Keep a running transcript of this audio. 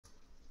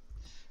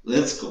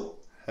Let's go.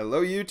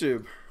 Hello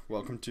YouTube,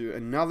 welcome to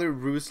another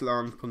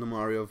Ruslan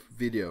Ponomariov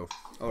video.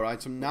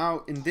 Alright, so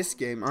now in this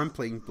game I'm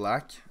playing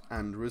black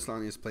and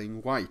Ruslan is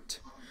playing white.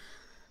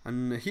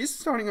 And he's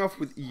starting off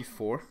with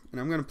e4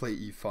 and I'm gonna play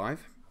e5.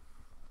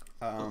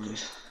 Okay.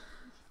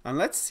 And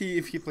let's see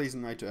if he plays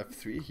knight to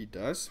f3. He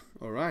does.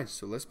 Alright,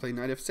 so let's play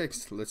knight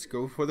f6. Let's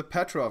go for the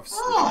Petrovs.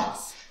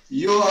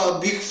 You are a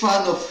big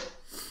fan of,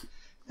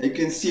 I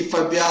can see,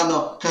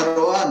 Fabiano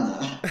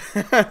Caruana.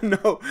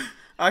 No,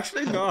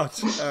 actually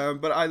not.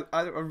 But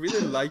I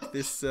really like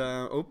this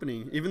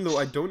opening, even though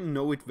I don't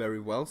know it very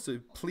well. So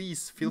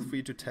please feel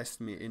free to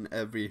test me in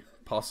every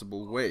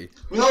possible way.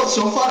 Well,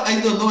 so far I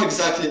don't know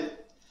exactly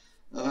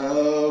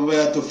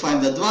where to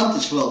find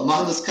advantage. Well,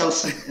 Magnus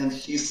Carlsen and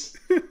his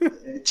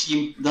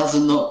team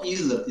doesn't know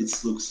either,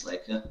 it looks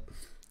like.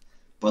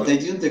 But I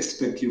didn't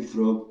expect you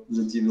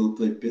that you will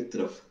play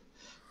Petrov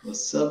or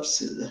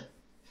something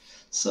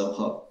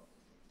somehow.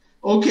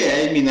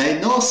 Okay, I mean, I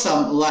know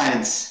some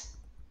lines,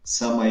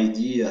 some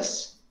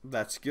ideas.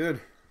 That's good.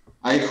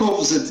 I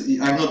hope that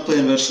I'm not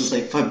playing versus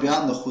like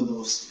Fabiano, who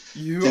knows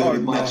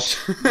much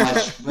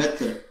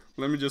better.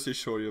 Let me just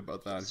assure you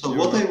about that. So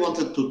what I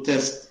wanted to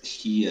test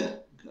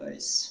here,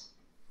 guys,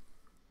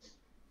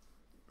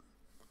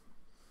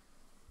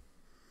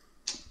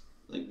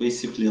 like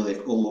basically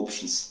like all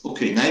options.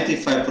 Okay,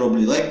 95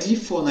 probably, like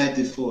d4,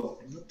 94.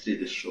 I'm not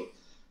really sure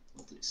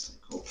what is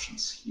like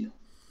options here.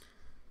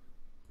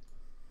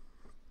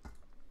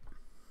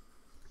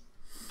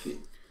 Okay,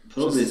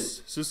 probably.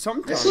 So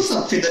sometimes I saw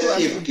some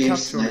fide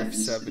games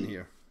f7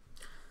 here.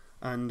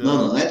 And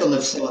no, knight on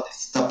f7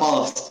 is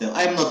Topalov still.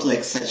 I'm not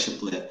like such a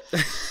player.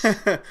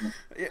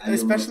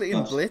 Especially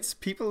in Blitz,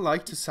 people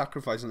like to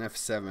sacrifice on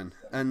f7,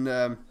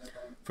 and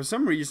for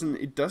some reason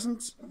it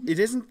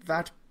isn't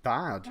that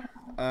bad,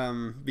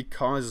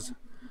 because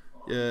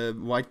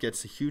white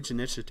gets a huge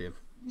initiative.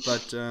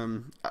 But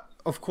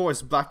of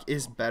course, black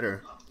is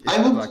better. I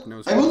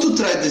want to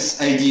try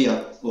this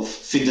idea of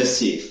fide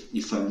safe,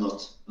 if I'm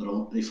not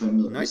wrong, if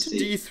I'm not Knight to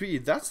mistaken.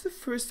 d3. That's the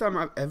first time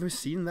I've ever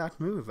seen that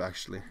move.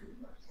 Actually,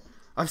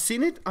 I've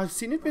seen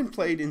it been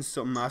played in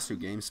some master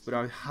games, but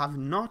I have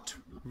not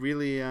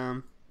really.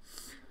 I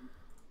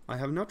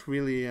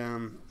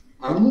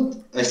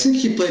think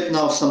he played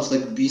now something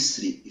like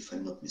b3, if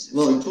I'm not mistaken.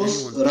 Well, it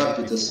was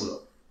rapid as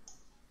well.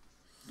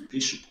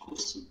 Bishop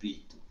goes to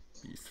b2.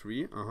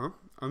 b3.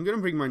 I'm gonna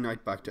bring my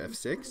knight back to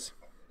f6.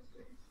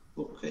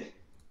 Okay.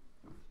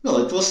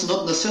 Well, it was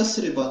not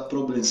necessary, but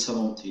probably in some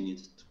amount he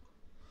needed to.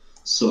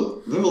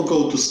 So we will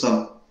go to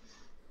some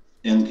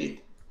endgame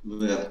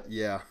where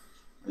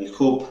I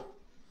hope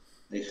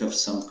I have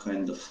some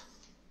kind of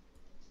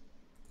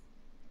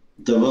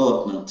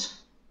development.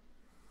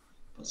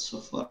 But so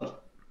far,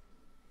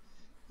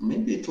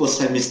 maybe it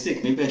was a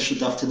mistake. Maybe I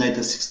should after knight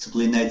f6 to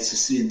play knight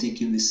c3 and take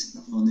him with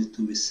only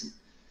 2 with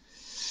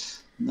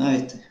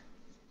knight.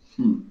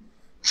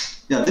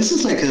 Yeah, this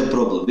is like a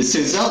problem.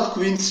 Without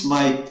queens,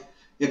 my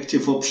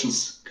active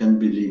options can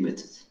be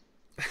limited.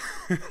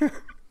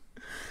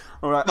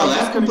 Alright. Well,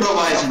 I'm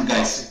compromising,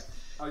 guys,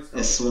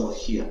 as well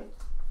here.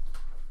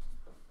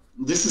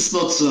 This is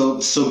not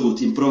so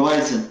good,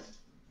 improvising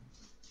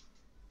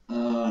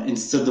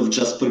instead of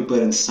just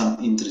preparing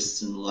some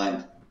interesting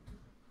line.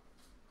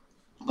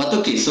 But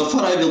okay, so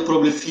far I will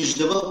probably finish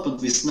development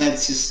with knight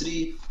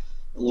c3,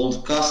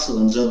 long castle,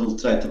 and then we'll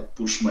try to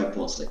push my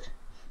pawns like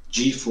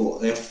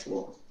g4,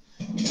 f4,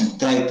 and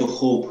try to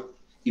hope,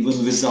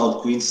 even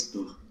without queens,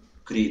 to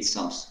create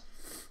something.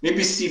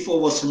 Maybe c4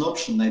 was an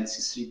option, knight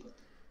c3, but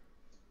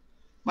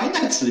my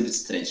knight's a little bit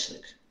strange,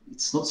 like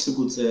it's not so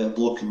good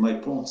blocking my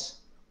pawns.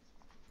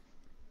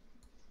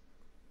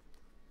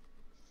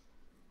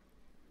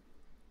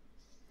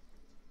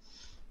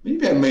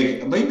 Maybe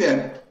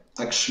I'm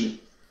actually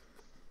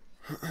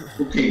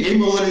okay.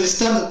 Game already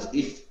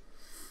started.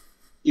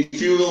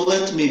 If you will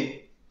let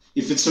me,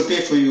 if it's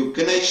okay for you,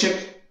 can I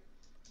check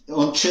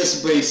on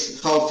chess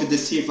base how fide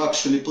safe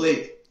actually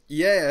played?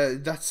 Yeah,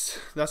 that's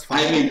fine.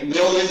 I mean,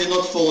 we're already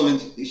not following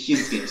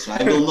his game, so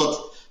I will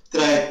not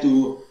try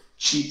to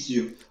cheat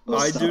you.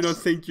 I do not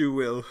think you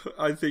will.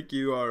 I think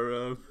you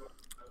are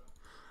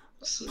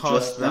so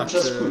past that. I'm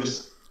just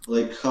curious,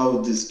 like how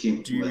this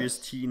game dubious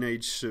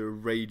teenage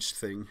rage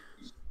thing.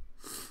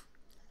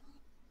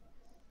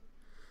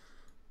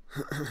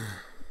 Let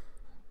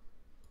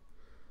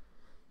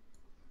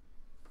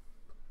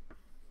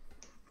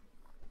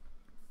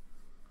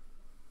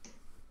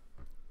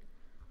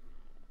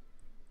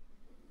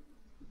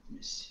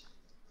me see.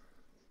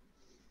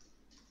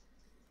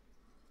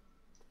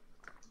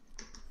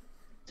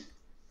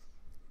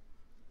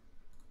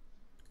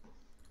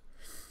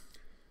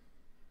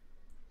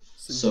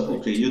 So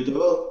okay, you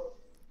develop.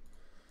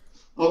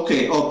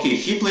 Okay,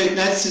 he played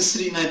knight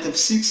c3, knight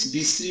f6,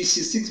 b3,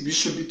 c6,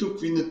 bishop b2,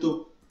 queen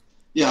e2.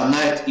 Yeah,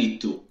 knight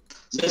e2.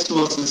 That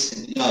was the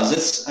thing.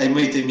 Yeah, I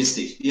made a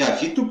mistake. Yeah,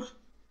 he took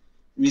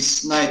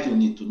with knight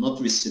on e2, not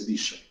with the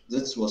bishop.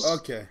 That was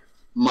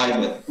my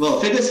bad.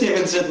 Well, fide safe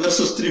and Z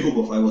versus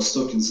Trigubov, I was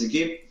talking the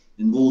game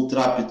in World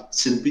Rapid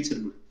St.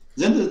 Petersburg.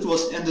 Then it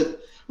was ended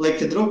like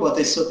a draw, but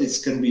I thought it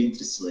can be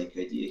interesting like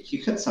idea. He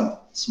had some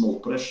small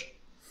pressure.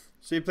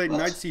 So you played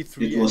knight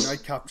c3 and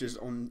knight captures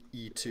on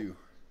e2.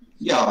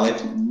 Yeah,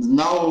 like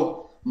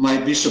now my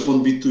bishop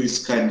on b2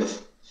 is kind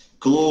of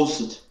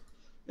closed,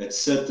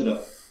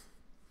 etc.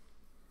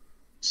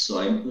 So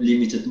I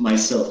limited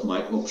myself,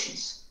 my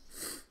options.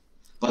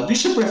 But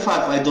bishop f5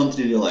 I don't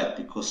really like,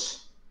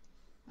 because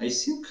I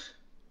think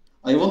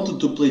I wanted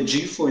to play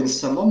g4 in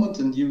some moment,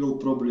 and you will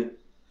probably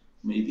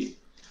maybe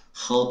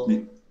help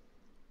me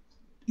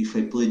if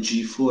I play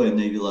g4 and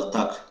I will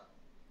attack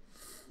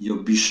your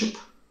bishop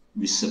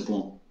with a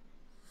pawn.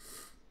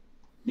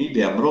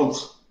 Maybe I'm wrong.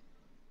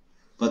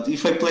 But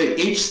if I play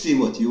h3,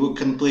 what? You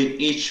can play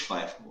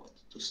h5, what?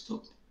 To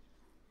stop.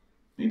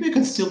 Maybe I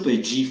can still play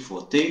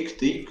g4.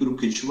 Take,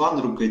 rook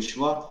h1, rook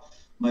h1.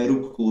 My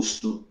rook goes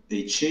to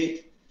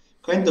h8.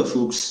 Kind of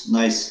looks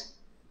nice.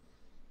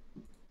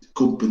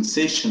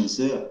 Compensations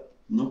there,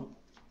 no?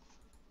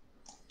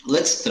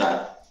 Let's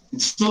try.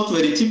 It's not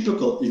very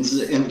typical in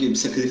the endgame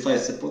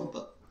sacrifice a pawn,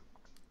 but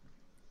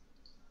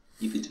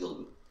if it will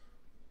do.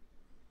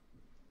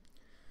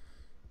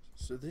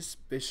 So this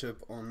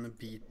bishop on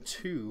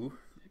b2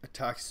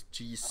 attacks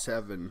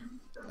g7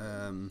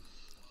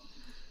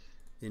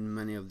 in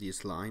many of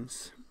these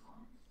lines.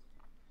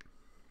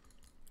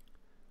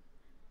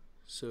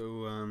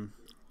 So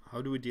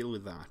how do we deal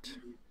with that?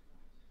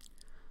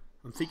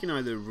 I'm thinking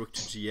either rook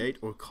to g8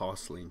 or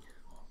castling.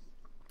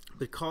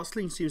 But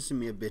castling seems to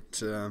me a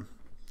bit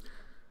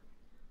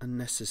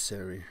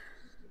unnecessary,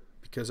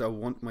 because I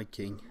want my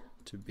king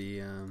to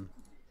be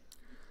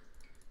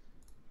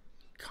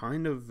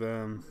kind of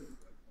an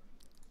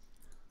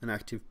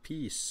active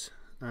piece,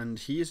 and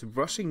he is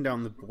rushing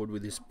down the board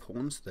with his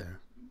pawns there.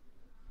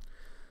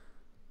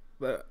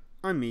 But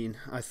I mean,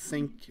 I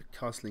think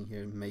castling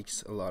here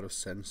makes a lot of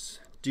sense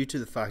due to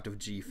the fact of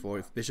g4.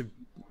 If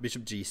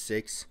bishop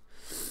g6,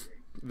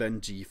 then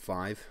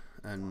g5,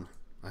 and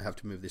I have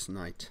to move this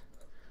knight.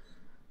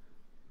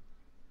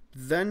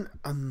 Then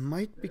there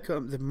might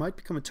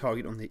become a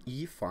target on the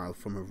e file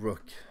from a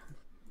rook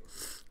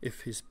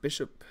if his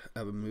bishop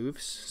ever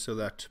moves, so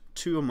that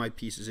two of my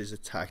pieces is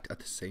attacked at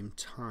the same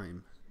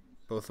time.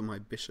 Both of my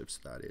bishops,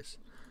 that is.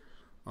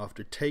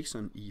 After it takes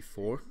on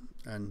e4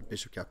 and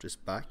bishop captures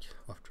back,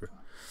 after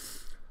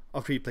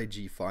he played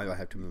g5, I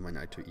have to move my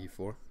knight to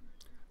e4.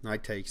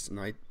 Knight takes,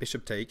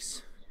 bishop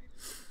takes.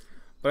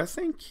 But I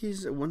think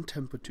he's one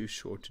tempo too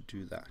short to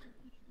do that.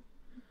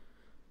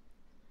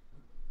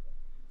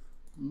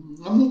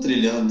 I'm not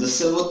really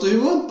understand what do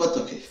you want, but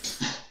okay.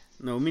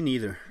 No, me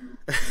neither.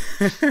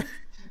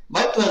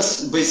 My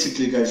plans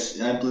basically, guys,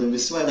 I'm playing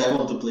this white. I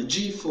want to play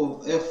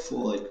g4,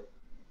 f4. Like,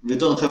 we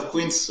don't have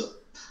queens, so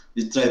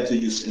we try to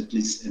use at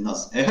least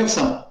another. I have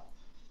some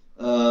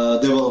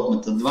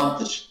development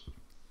advantage,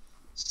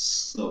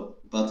 so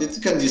but it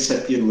can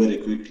disappear very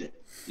quickly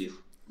if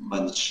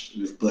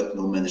black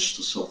will manage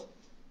to solve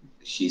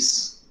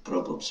his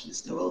problems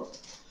with development.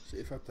 So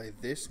if I play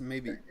this,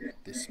 maybe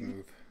this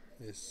move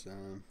is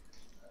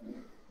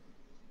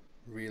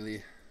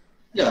really...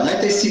 Yeah,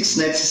 knight a6,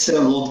 knight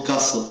c7, long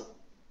castle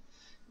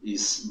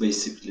is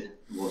basically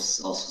was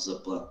also the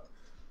plan.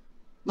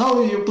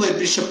 Now you play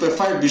bishop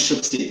f5, bishop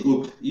c8.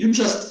 Look, you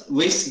just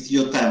wasted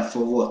your time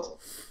for what?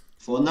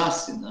 For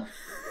nothing, huh?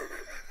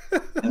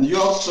 And you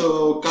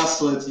also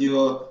castled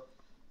your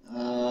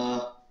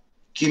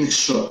king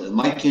short, and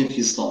my king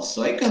is long,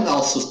 so I can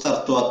also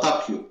start to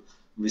attack you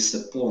with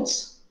the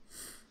pawns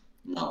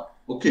now.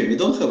 Okay, we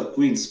don't have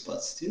queens,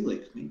 but still,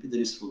 like, maybe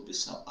there will be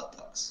some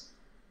attacks.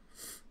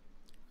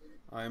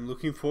 I am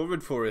looking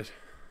forward for it.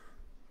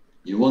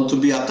 You want to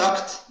be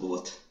attacked, or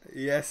what?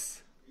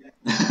 Yes.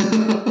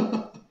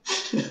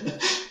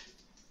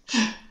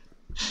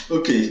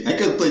 Okay, I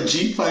can play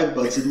g5,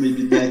 but it may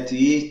be knight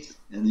e8,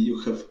 and you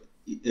have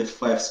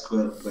f5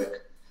 square back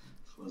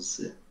for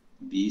the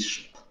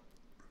bishop.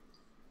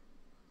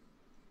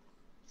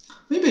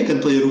 Maybe I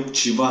can play rook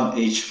g1,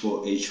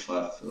 h4,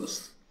 h5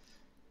 first.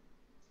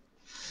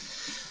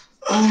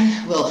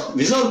 Well,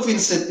 without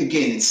queens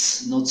again,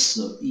 it's not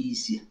so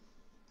easy,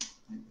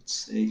 I would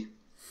say.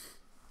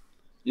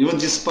 Even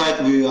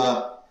despite we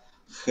are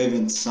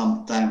having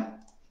some time,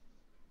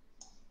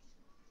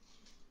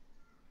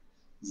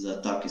 the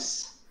attack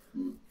is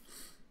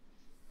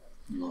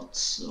not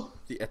so.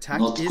 The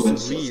attack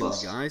is real,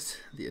 guys.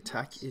 The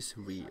attack is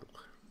real.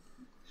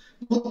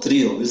 Not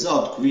real,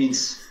 without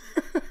queens.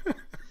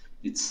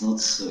 It's not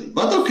so.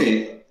 But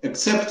okay,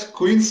 except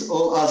queens,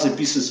 all other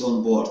pieces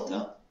on board.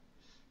 Huh?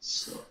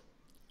 So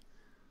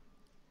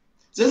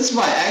that's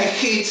why I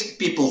hate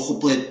people who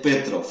played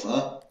Petrov.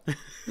 Huh?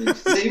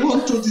 Like, they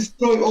want to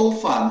destroy all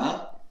fun.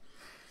 Huh?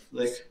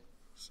 Like,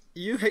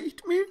 you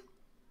hate me?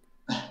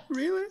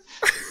 Really?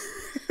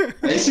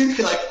 I think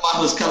like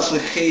Magnus Carlsen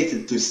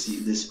hated to see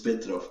this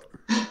Petrov.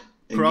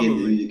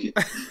 Probably.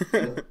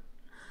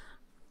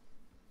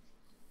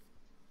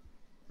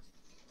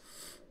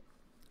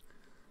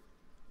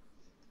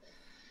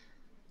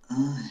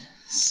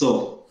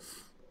 So,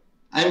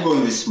 I'm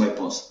going with my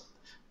pawns.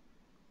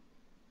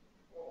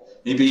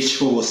 Maybe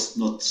h4 was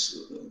not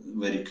a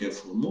very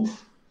careful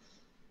move.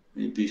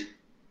 Maybe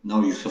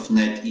now you have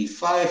knight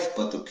e5,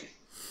 but okay.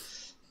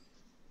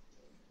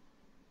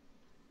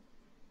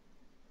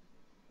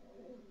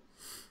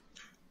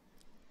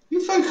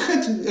 If I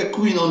had a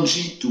queen on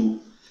g2,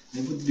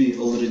 I would be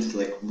already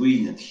like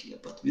winning here,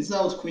 but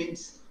without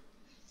queens,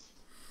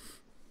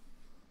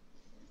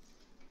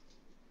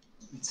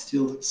 it's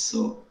still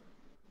so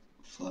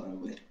far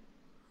away.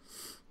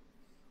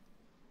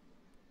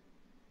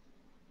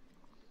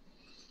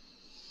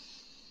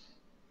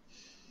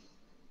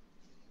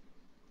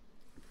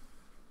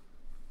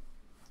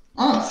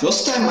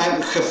 First time I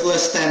have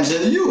less time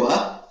than you,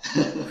 huh?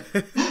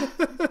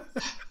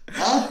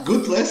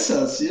 Good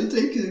lessons. You're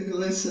taking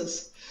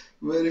lessons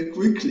very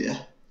quickly.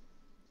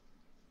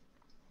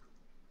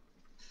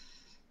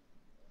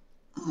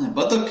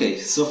 But okay,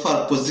 so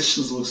far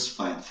positions looks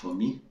fine for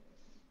me,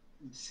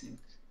 I think.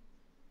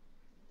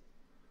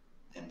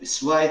 And with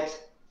white,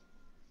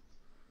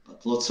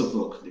 but lots of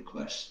work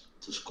requires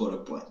to score a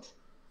point.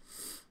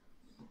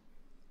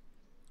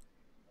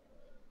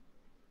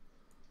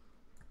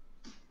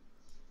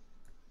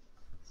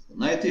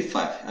 Knight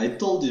e5. I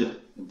told you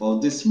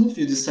about this move,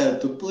 you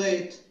decided to play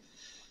it.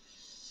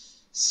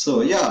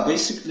 So yeah,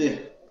 basically,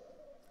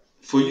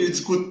 for you it's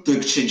good to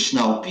exchange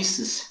now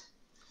pieces,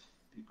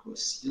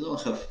 because you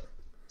don't have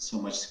so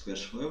much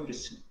squares for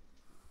everything.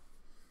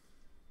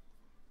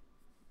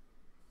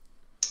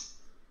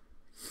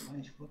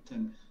 What I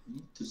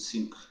need to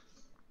think.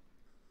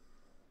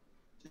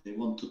 They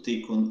want to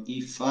take on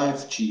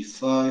e5,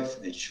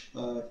 g5,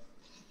 h5.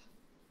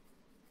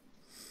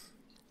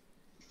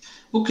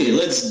 Okay,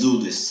 let's do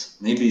this.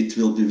 Maybe it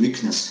will be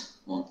weakness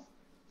on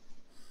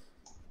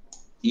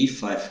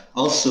e5.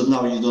 Also,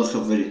 now you don't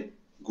have very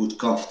good,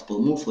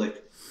 comfortable move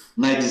like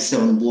knight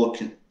d7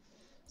 blocking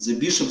the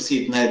bishop's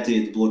hit, knight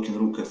e8 blocking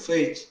rook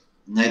f8,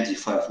 knight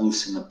d5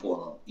 losing a pawn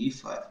on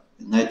e5,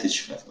 and knight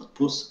h5 not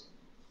possible.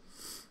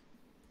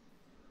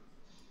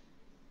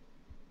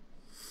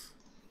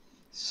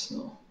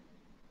 So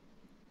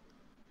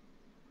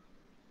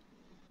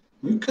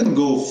we can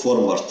go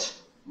forward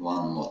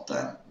one more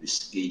time with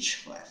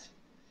h5.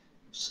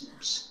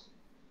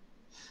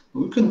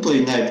 We can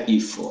play knight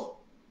e4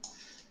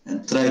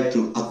 and try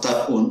to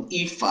attack on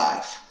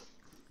e5.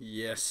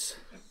 Yes.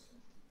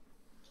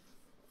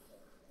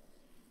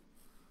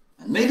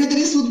 And maybe there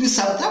would be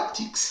some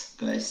tactics,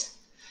 guys.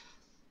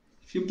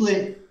 If you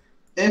play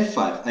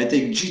f5, I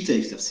take g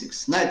takes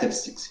f6, knight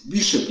f6,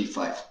 bishop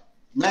e5,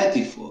 knight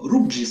e4,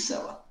 rook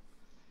g7.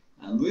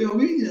 And we are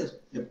winning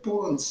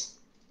opponents.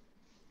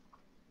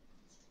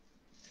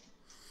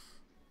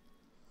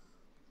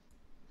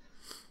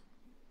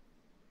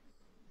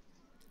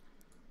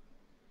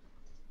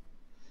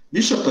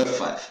 Bishop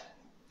f5.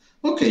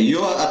 Okay, you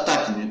are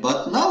attacking me,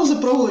 but now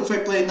the problem, if I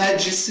play knight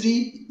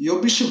g3,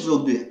 your bishop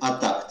will be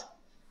attacked.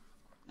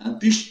 And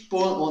bishop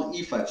pawn on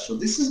e5. So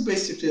this is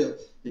basically,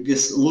 I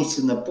guess,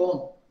 losing a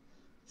pawn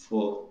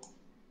for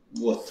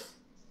what?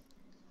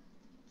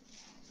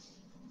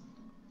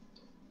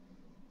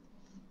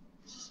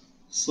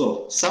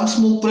 So some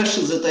small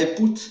pressure that I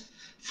put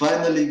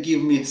finally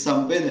give me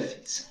some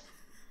benefits.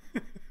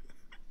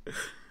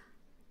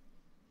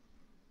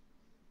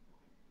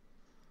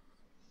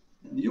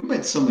 You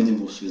made so many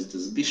moves with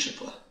this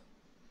bishop.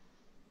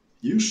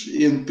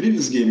 In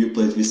previous game you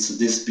played with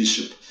this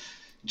bishop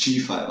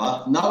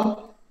g5.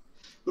 Now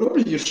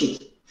probably you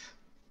should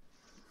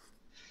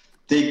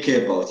take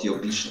care about your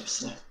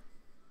bishops.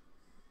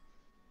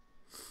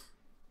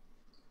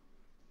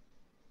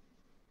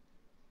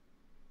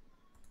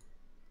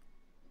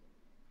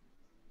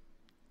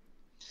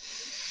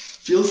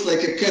 Feels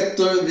like a cat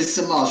toying with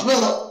a mouse.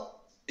 Well,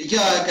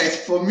 yeah,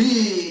 guys, for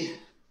me,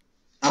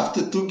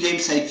 after 2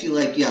 games, I feel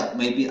like, yeah,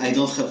 maybe I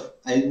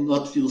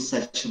not feel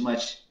such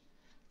much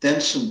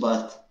tension,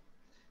 but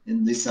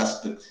in this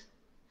aspect,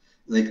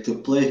 like to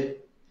play.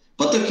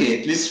 But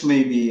okay, at least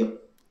maybe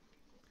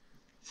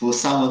for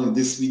someone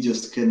these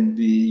videos can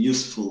be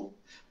useful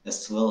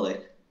as well,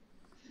 like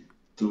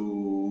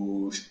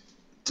to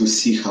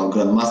see how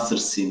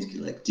grandmasters think,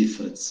 like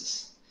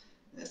differences,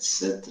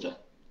 etc.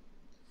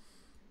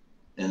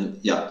 And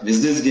yeah,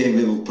 with this game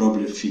we will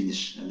probably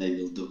finish, and I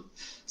will do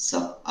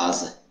some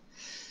other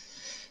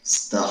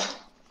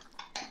stuff.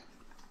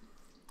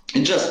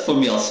 And just for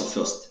me also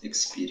first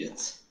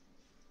experience.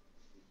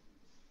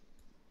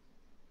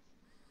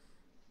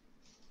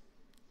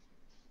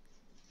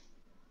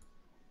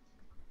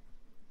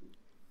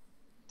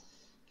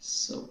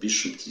 So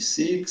bishop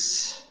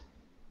d6.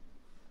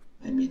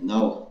 I mean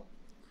now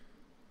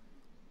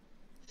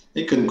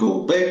I can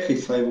go back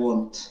if I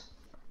want.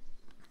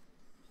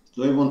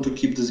 Do I want to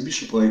keep this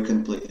bishop or I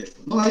can play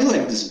f4? No, I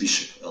like this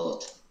bishop a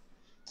lot.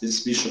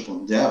 This bishop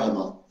on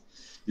diagonal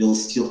will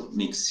still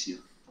mix you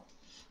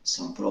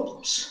some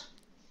problems.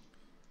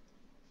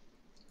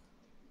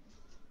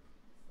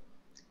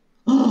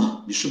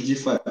 Bishop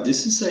d5.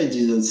 This is I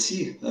didn't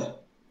see.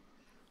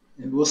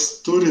 I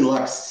was too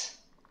relaxed.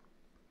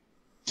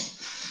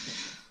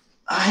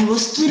 I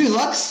was too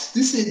relaxed.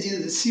 This I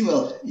didn't see.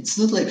 Well, it's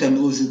not like I'm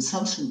losing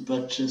something,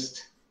 but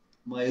just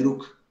my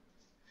rook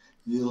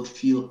will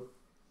feel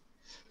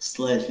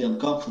Slightly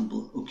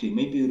uncomfortable. Okay,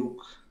 maybe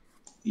rook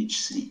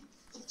h3.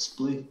 Let's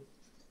play.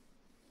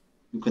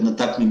 You can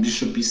attack me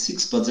bishop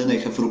b6, but then I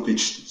have rook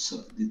h2,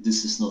 so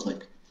this is not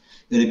like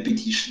a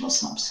repetition or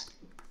something.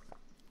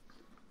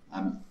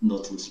 I'm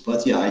not loose,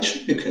 but yeah, I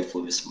should be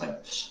careful with my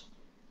moves.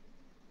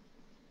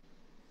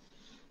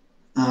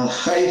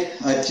 Hi,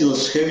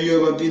 Atilas, have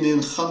you ever been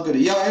in Hungary?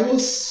 Yeah, I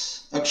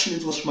was. Actually,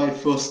 it was my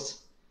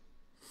first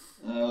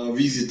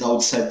visit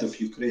outside of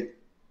Ukraine.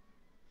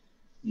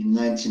 In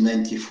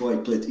 1994, I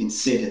played in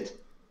Szeged.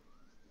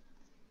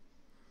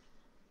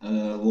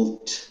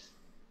 World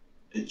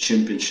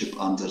Championship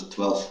under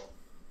 12.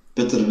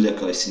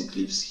 Petrov, I think,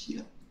 lives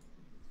here.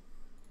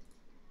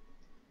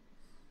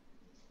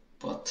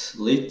 But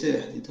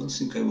later, I don't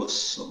think I was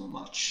so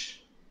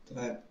much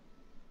time.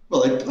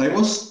 Well, I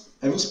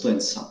was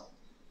playing some.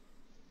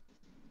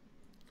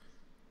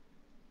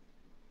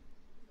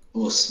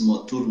 Was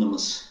more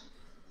tournaments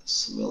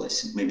as well, I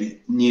think,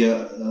 maybe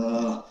near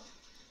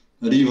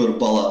river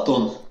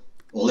Balaton,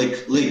 or lake,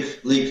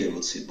 I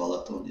would say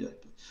Balaton, yeah.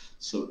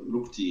 So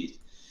rook d8.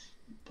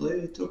 You play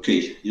it,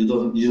 okay, you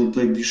didn't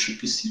play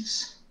bishop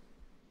e6.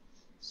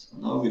 So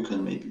now we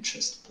can maybe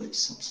just play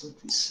something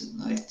like this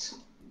knight.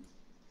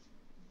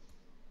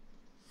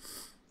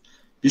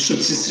 Bishop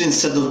c3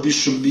 instead of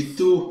bishop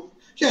b2.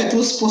 Yeah, it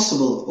was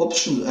possible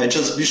option. I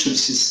just bishop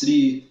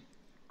c3,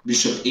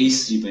 bishop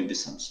a3, maybe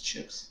some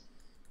checks.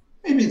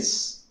 Maybe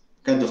it's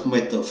kind of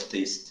matter of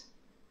taste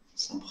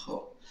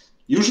somehow.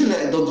 Usually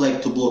I don't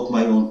like to block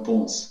my own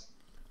pawns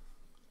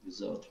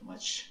without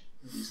much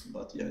reason,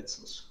 but yeah, it's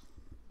also.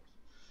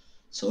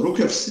 So rook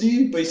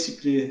f3,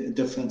 basically a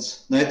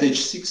defense. Knight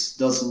h6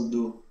 doesn't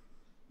do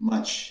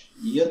much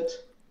yet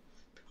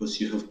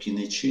because you have king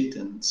h8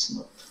 and it's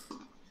not.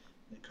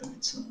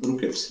 It's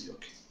rook f3,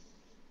 okay.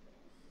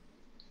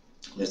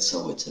 Let's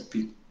avoid the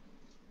pin.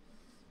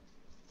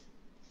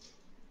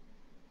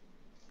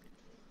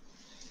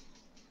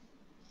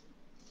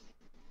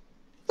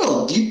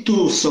 Well,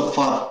 d2 so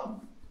far,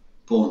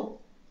 pawn.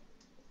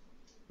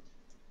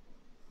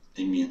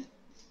 I mean,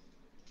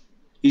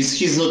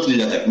 he's not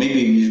really attack.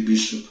 Maybe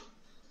bishop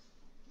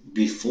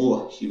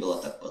b4 he will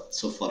attack, but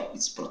so far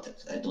it's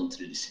protected. I don't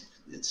really think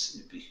that's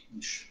a big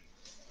issue.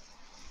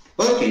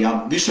 But okay,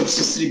 yeah, bishop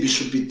c3,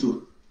 bishop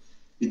b2.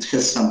 It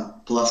has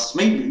some plus.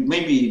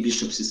 Maybe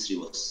bishop c3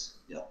 was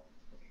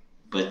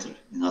better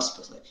in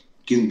aspect, like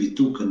king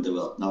b2 can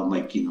develop. Now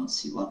my king on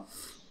c1.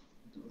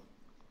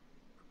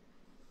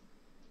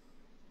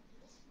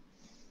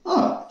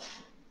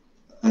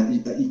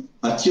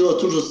 Attila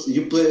Turjos,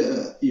 you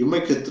play, you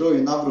make a draw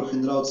in Avruch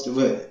and routes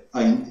where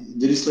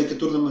there is like a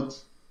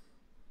tournament.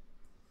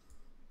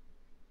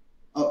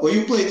 Or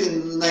you played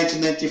in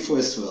 1994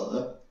 as well,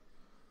 huh?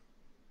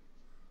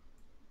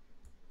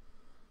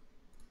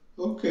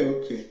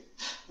 Okay.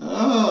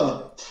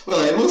 Well,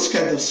 I was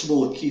kind of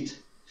small kid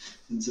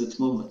in that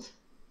moment.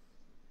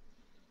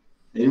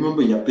 I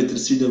remember, yeah, Peter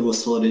Svidor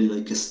was already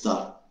like a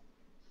star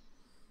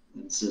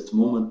at that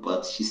moment,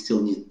 but he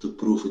still needed to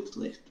prove it,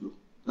 like to.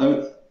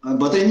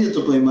 But I needed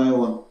to play my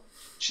own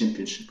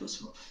championship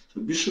as well.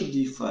 So bishop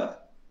d5.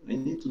 I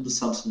need to do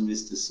something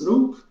with this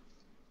rook.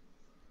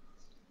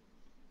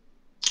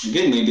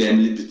 Again, maybe I'm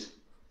a little bit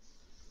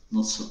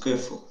not so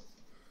careful.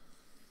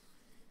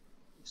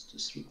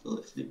 This rook, well,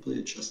 if they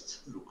play just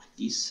rook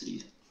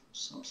e3,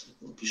 something,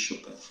 or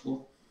bishop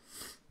f4.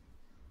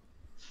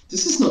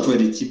 This is not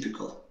very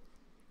typical,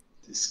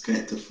 this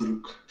kind of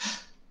rook.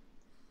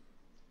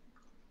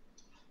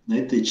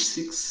 Knight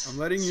h6. I'm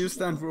letting you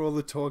stand for all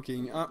the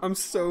talking. I'm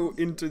so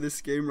into this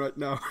game right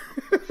now.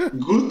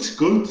 Good.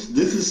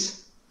 This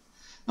is.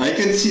 I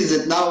can see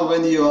that now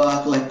when you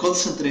are like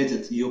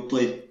concentrated, you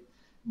play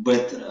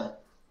better,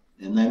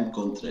 and I'm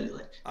contrary.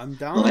 Like I'm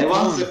down. Well, I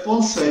want the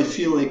pawn, so I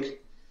feel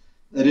like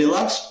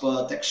relaxed,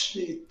 but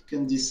actually it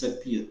can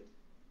disappear.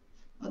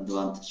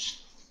 Advantage.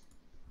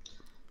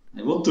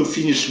 I want to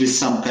finish with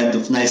some kind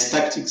of nice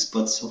tactics,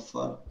 but so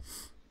far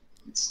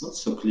it's not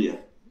so clear.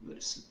 Where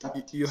is the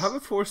tactics? You have a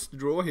forced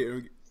draw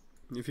here,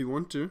 if you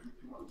want to.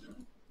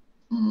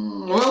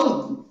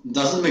 Well,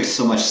 doesn't make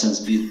so much sense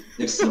being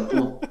extra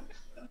pawn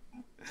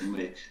to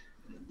make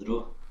a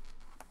draw.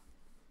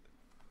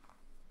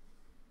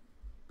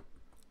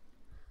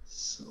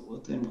 So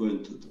what I'm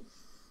going to do?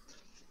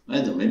 I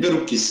don't know, maybe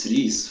rook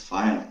e3 is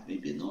fine,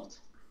 maybe not.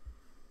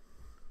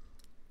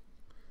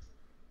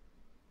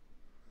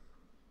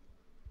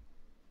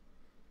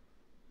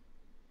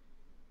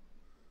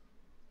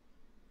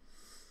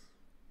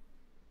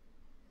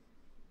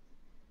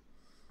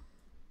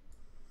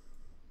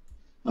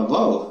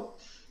 Wow,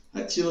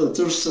 Attila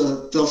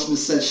tells me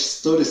such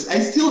stories. I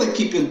still like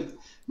keeping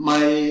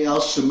my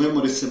also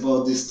memories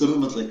about this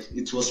tournament. Like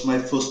it was my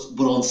first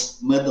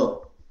bronze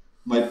medal.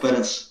 My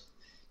parents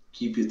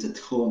keep it at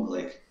home,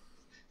 like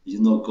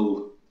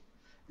go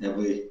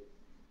away.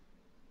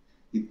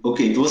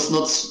 It was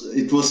not.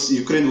 It was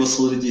Ukraine was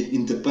already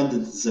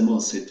independent at the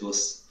moment, so it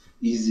was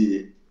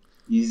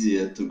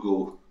easier to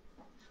go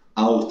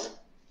out.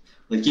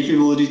 Like if you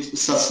will read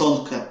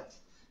Sasonka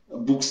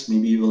books,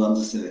 maybe you will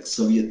understand. Like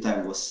Soviet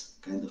time was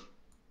kind of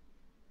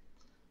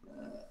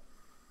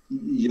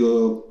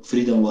your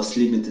freedom was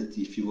limited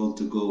if you want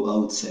to go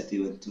outside,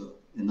 even to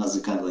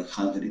another kind like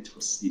Hungary. It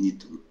was, you need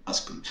to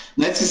ask for it.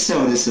 Knight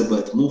c7 is a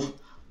bad move,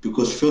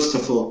 because first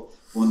of all,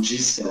 on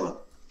g7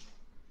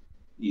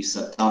 is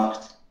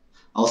attacked.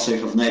 Also,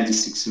 you have knight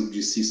d6, rook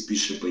g6,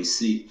 bishop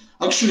a3.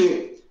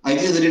 Actually, I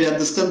didn't really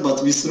understand,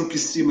 but with rook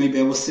e3, maybe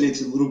I was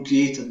threatening rook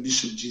e8 and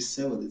bishop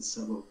g7. It's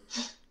somehow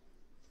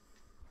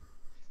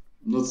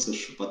not so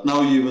sure. But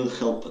now you will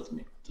help at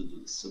me to do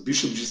this. So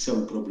bishop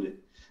g7 probably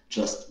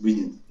just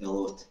winning a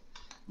lot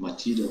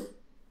material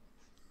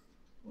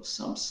or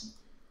something.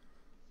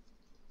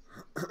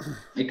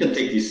 I can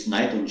take this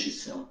knight on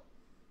g7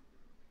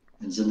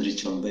 and then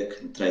return back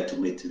and try to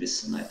mate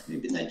with a knight.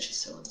 Maybe knight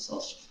g7 is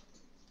also.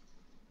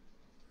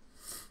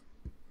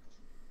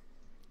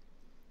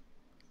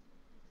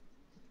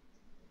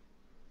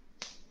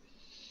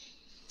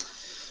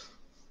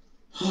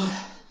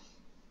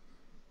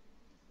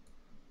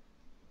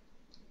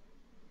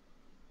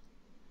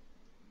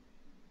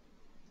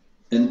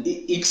 And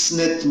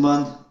Xnet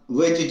man,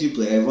 where did you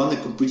play? I won a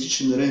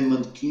competition.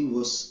 Raymond King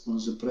was on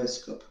the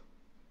prize cup.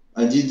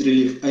 I did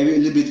really, I a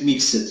little bit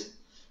mixed it.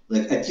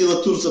 Like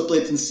Attila Turza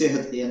played in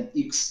Segat and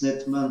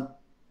Xnet man,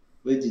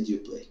 where did you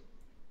play?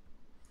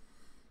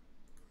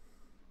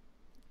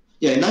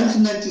 Yeah, in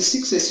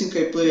 1996 I think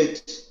I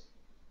played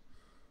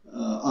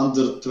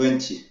under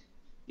 20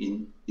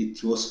 in,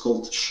 it was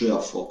called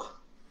Sherfog,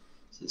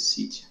 the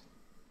city.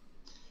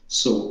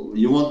 So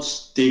you want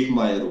to take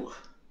my rook.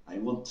 I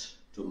want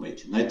to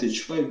mate knight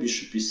h5,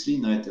 bishop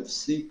e3, knight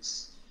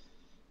f6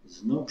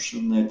 is an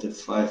option, knight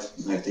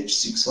f5, knight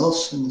h6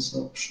 also is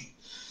an option.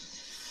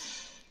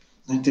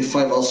 Knight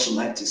f5 also,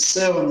 knight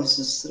e7 is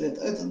a threat.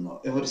 I don't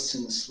know,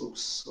 everything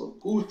looks so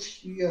good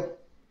here.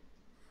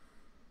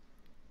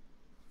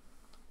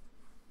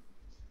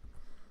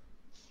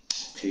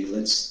 Okay,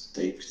 let's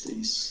take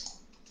this.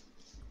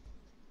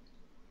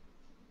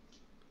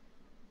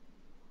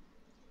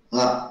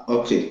 Ah,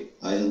 okay,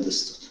 I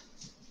understood.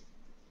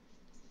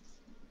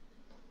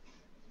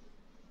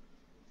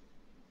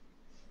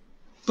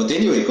 But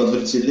anyway,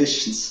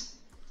 congratulations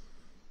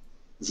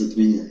that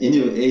winning.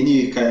 Anyway,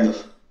 any kind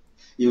of,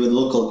 even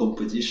local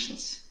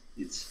competitions,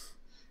 it's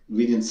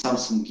winning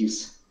something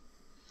gives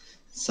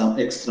some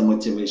extra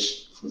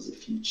motivation for the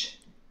future.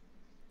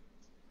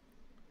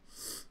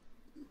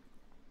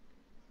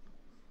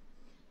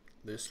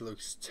 This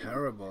looks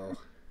terrible.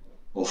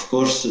 Of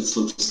course it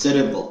looks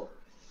terrible,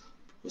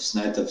 because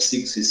knight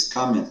f6 is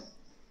coming.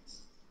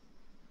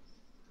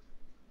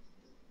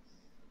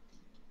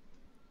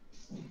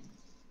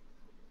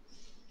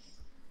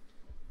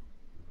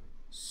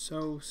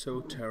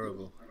 So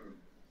terrible.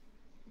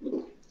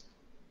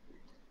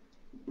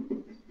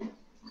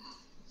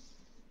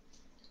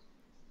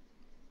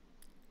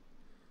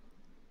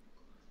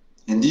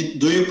 And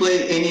do you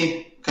play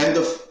any kind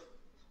of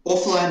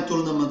offline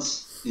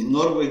tournaments in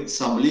Norway,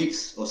 some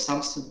leagues or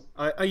something?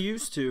 I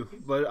used to,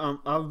 but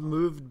I've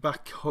moved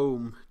back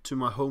home to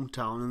my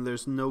hometown, and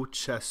there's no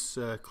chess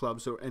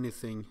clubs or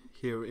anything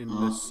here in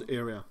this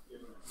area.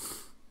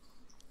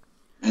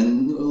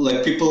 And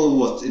like people,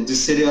 what, in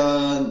this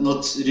area,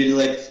 not really,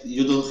 like,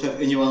 you don't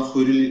have anyone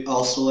who really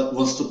also like,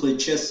 wants to play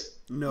chess?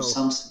 No, or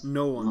something?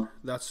 No one. No.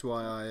 That's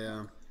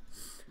why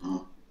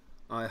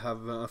I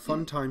have a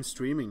fun time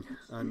streaming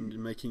and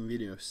making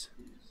videos.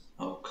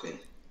 Okay.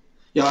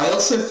 Yeah, I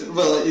also,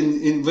 well,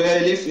 in where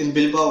I live in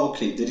Bilbao,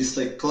 okay, there is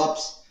like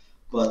clubs,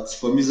 but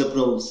for me the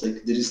problem is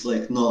like there is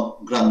like no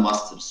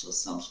grandmasters or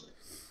something.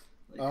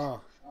 Like,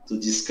 to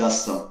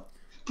discuss some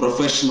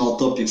professional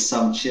topics,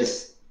 some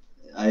chess.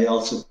 I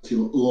also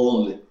feel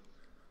lonely.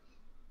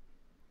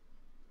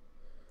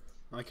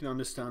 I can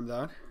understand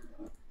that.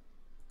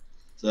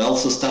 So I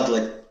also start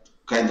like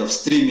kind of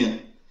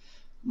streaming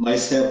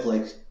myself,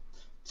 like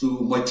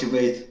to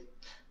motivate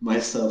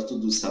myself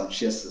to do some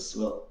chess as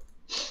well.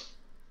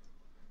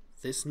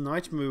 This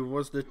knight move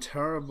was the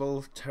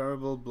terrible,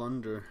 terrible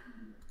blunder.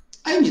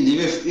 I mean,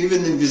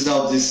 even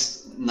without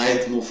this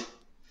knight move,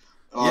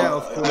 yeah,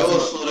 of course. I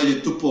was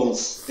already 2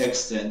 pawns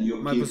extra, and your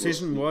my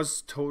position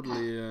was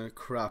totally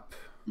crap.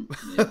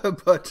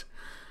 But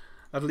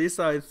at least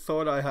I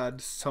thought I had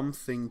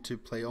something to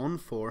play on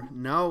for.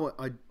 Now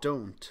I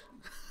don't.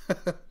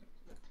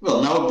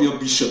 Well, now your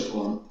bishop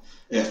on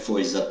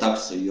f4 is attacked,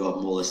 so you are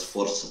more or less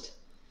forced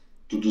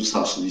to do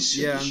something with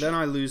your bishop. And then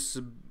I lose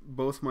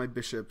both my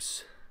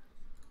bishops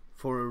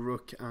for a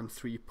rook and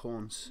 3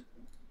 pawns.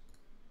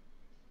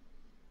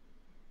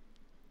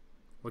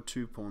 Or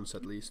 2 pawns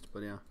at least,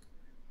 but yeah.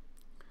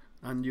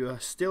 And you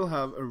still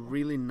have a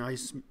really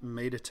nice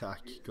mate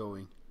attack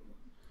going.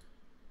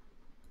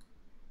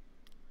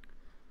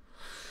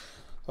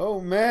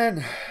 Oh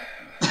man!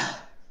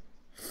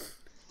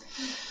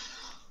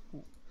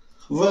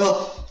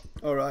 Well,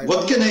 all right.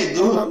 What can I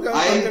do?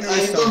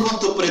 I don't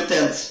want to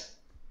pretend.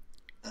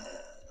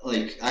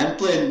 Like, I'm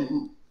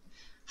playing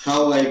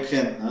how I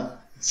can. Huh?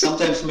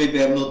 Sometimes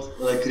maybe I'm not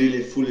like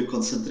really fully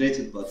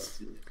concentrated, but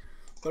still.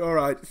 But all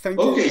right, thank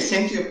you. Okay,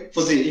 thank you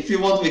for the. If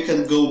you want, we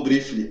can go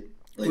briefly.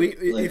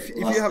 If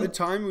you have the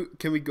time,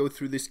 can we go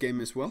through this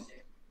game as well?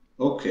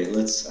 Okay,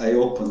 I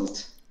open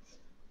it.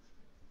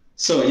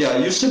 So yeah,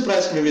 you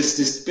surprised me with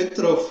this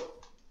Petrov.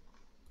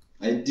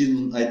 I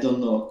don't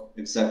know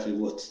exactly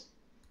what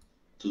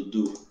to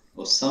do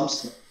or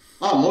something.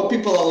 More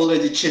people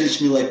already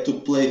challenged me like to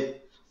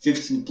play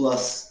 15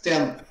 plus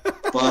 10,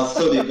 but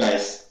sorry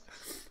guys.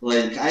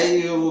 Like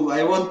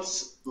I want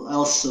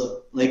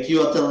also like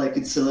you are like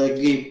it's like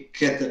game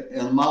cat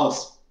and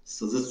mouse,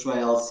 so that's why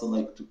I also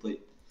like to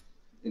play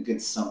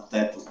against some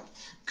type of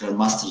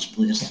grandmasters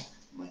players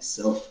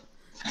myself.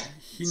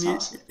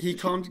 He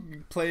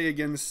can't play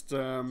against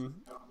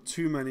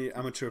too many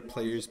amateur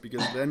players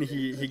because then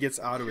he gets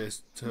out of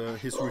his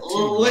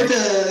routine. Right?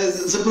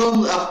 The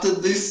problem after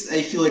this,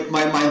 I feel like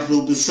my mind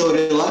will be so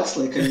relaxed,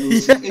 like I will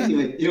think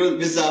anyway, even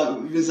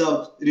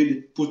without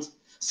really put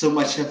so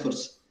much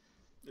effort,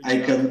 I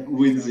can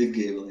win the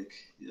game, like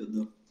you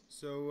know.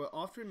 So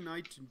after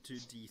knight to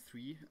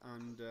d3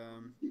 and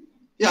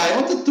yeah, I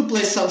wanted to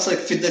play something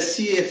like fide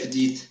cf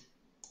did.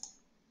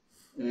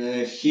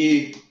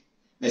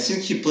 I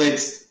think he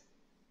played,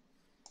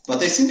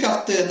 but I think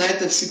after knight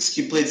f6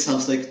 he played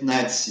something like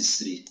knight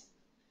c3.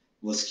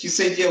 His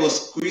idea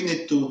was queen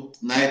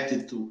e2, knight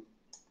e2,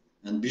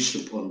 and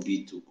bishop on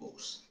b2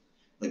 goes.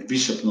 Like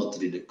bishop not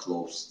really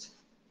closed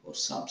or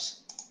something.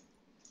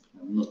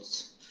 I'm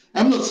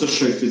not so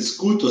sure if it's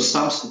good or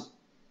something,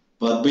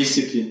 but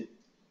basically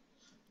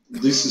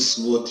this is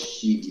what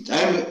he did.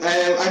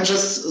 I'm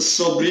just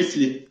so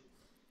briefly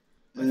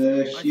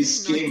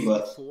his game,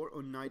 but knight c4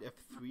 or knight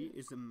f3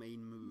 is the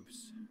main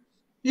moves.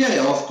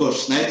 Yeah, of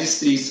course. Knight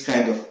d3 is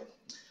kind of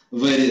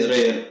very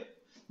rare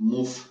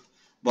move,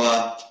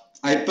 but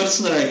I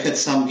personally had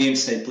some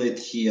games I played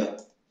here.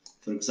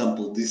 For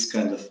example, this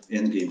kind of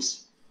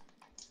endgames.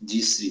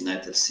 d3,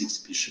 knight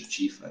f6, bishop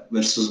g5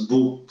 versus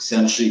Bu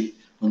Xianzhi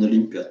on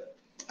Olympiad.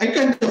 I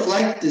kind of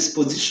like this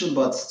position,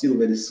 but still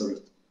very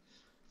solid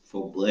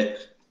for black.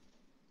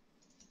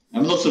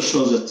 I'm not so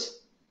sure that...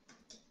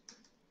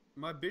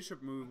 My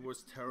bishop move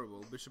was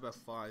terrible, bishop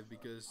f5,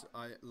 because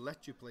I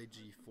let you play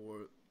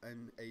g4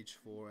 and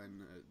h4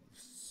 and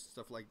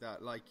stuff like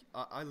that. Like,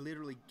 I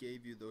literally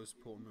gave you those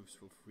pawn moves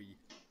for free.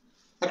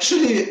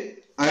 Actually,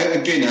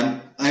 I'm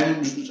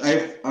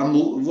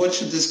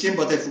watching this game,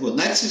 but I forgot.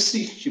 Knight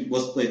c3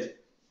 was played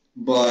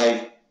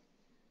by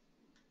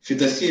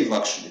Fedoshev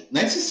actually.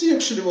 Knight c3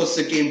 actually was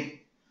a game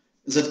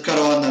that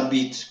Caruana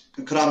beat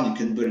Kramnik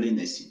in Berlin,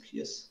 I think,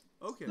 yes.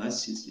 Okay. Knight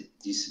c3,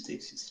 d3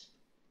 takes c3.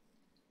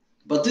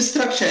 But this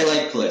structure I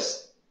like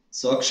less.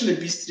 So actually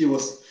b3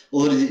 was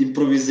already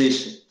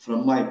improvisation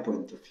from my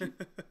point of view.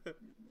 But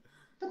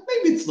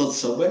maybe it's not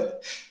so bad.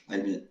 I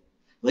mean,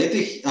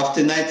 later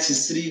after knight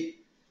c3,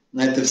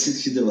 knight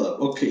f6 he developed.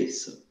 Okay,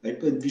 so I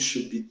played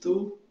bishop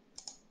b2.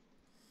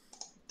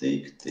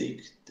 Take,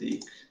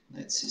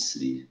 knight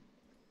c3,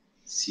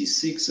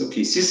 c6.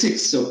 Okay,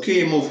 c6,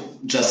 okay, move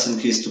just in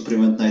case to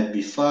prevent knight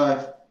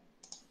b5,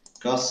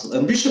 castle.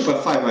 And bishop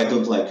f5 I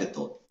don't like at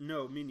all.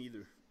 No, me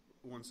neither.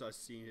 Once I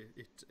see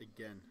it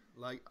again.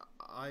 Like,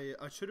 I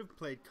should have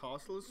played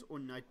castles or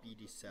knight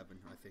bd7,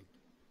 I think.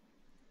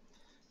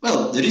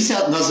 Well, there is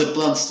another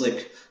plans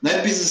like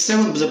knight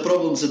bd7, but the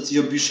problem is that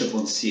your bishop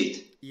on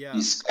c8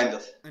 is kind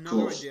of Another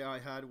close. idea I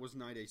had was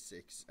knight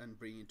a6 and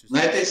bring it to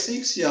knight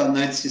a6, yeah,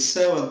 knight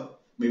c7,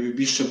 maybe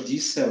bishop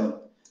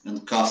d7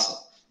 and castle.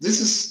 This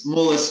is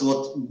more or less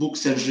what Bu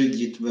Xianzhi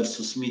did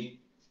versus me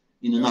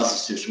in another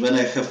situation when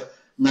I have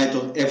knight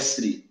on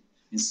f3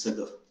 instead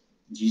of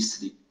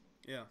g3.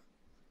 Yeah.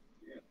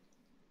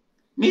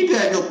 Maybe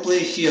I will play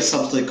here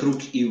something like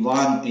rook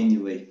e1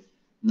 anyway.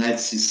 Knight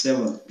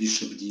c7,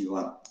 bishop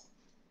d1.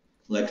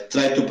 Like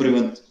try to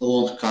prevent a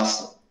long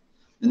castle.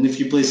 And if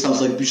you play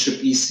something like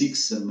bishop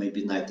e6 and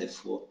maybe knight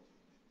f4.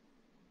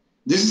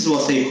 This is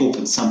what I hope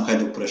in some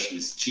kind of pressure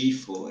with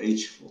g4,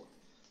 h4.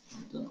 I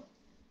don't know.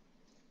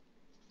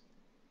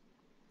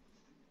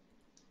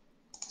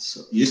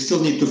 So you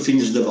still need to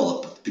finish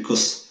development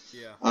because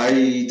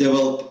I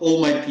develop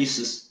all my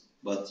pieces.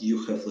 But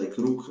you have like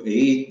rook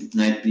a8,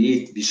 knight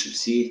b8, bishop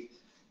c8,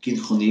 king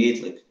on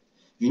e8. Like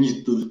you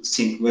need to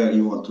think where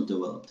you want to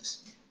develop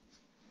this.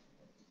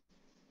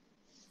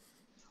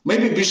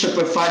 Maybe bishop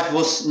f5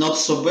 was not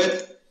so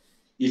bad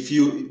if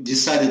you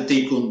decided to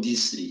take on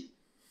d3.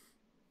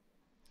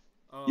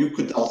 You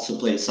could also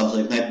play something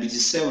like knight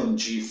bd7,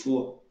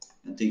 g4,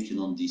 and taking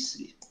on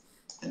d3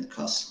 and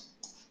castle.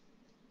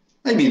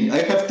 I mean, I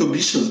have two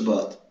bishops,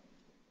 but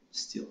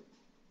still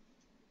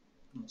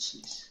not so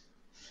easy.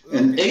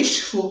 And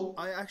h4.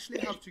 I actually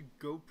have to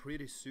go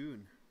pretty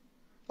soon.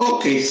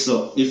 Okay,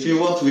 so if you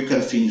want, we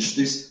can finish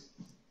this.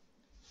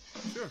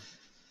 Sure.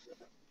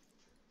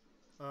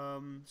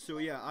 So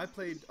yeah, I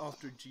played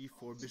after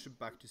g4, bishop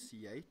back to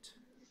c8.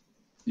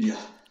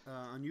 Yeah.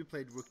 And you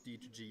played rook d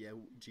to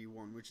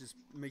g1, which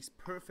makes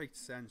perfect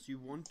sense. You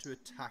want to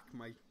attack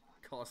my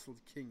castle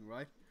king,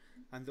 right?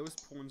 And those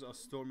pawns are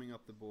storming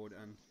up the board,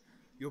 and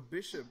your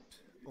bishop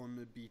on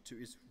the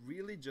b2 is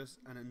really just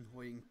an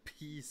annoying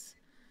piece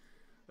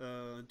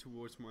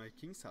towards my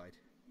king side.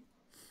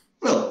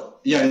 Well,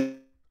 yeah,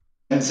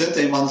 and and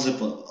then I won the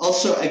pawn.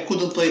 Also, I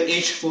couldn't play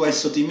h4, I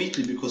thought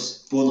immediately,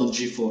 because pawn on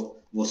g4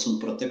 was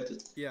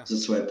unprotected. Yeah.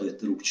 That's why I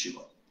played rook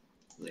g1.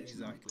 Like,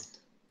 Exactly.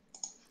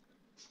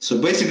 So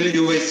basically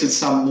you wasted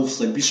some moves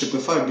like bishop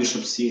f5,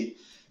 bishop c8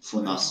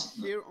 for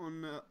nothing. Here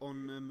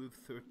on move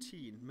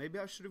 13, maybe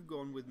I should have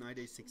gone with knight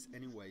a6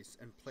 anyways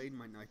and played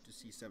my knight to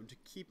c7 to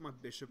keep my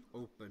bishop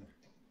open.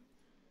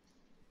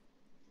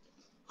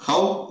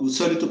 How?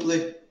 Sorry to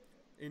play?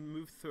 In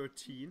move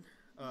 13,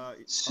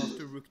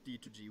 after rook d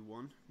to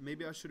g1,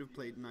 maybe I should have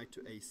played knight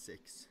to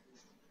a6.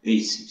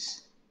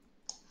 a6.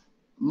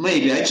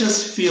 Maybe, I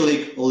just feel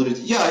like already,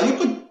 yeah, you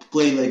could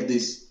play like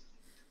this.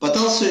 But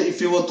also,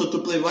 if you wanted to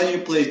play, why you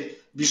play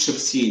bishop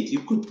c8? You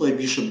could play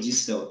bishop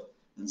d7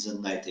 and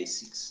then knight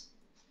a6.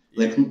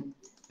 Yeah. Like,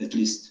 at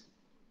least,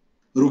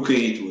 rook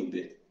a8 would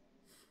be.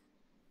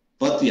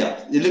 But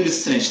yeah, a little bit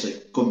strange,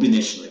 like,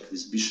 combination like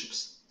these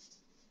bishops.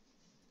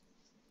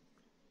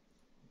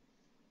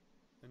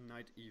 And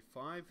knight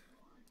e5,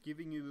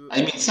 giving you...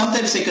 I mean,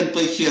 sometimes I can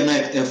play here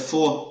knight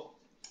f4,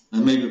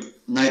 and maybe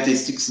knight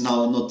a6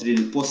 now not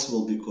really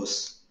possible,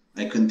 because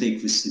I can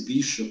take with the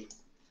bishop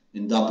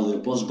in double your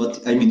pawns,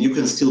 but I mean, you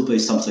can still play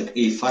something like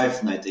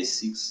a5, knight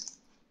a6.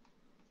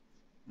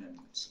 I'm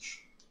not so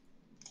sure.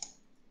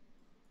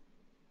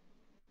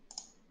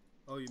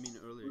 Oh, you mean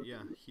earlier?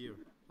 Yeah, here.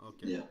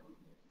 Okay. Yeah.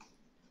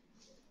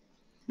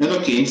 And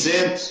okay, in the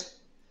end,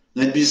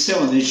 knight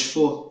b7,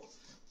 h4.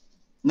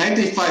 Knight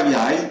a5,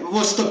 yeah, I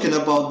was talking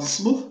about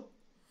this move.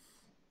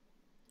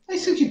 I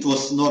think it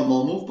was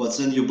normal move, but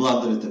then you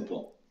blundered the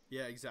pawn.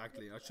 Yeah,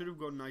 exactly. I should have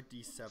gone knight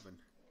d7.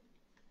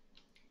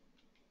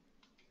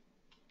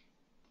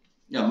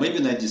 Yeah, maybe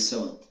knight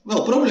d7.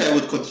 Well, probably I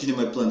would continue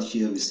my plan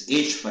here with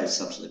h5,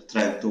 something like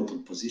trying to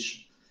open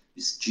position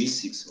with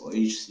g6 or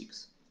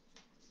h6.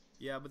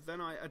 Yeah, but then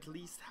I at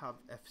least have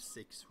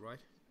f6, right?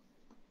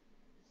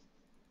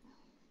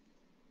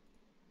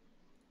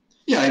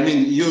 Yeah, I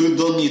mean, you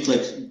don't need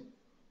like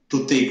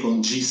to take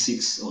on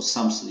g6 or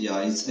something. Yeah,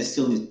 I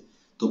still need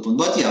to open.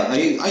 But yeah,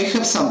 I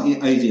have some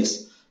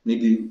ideas.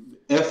 Maybe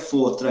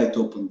f4, try to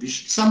open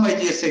bishop. Some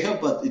ideas I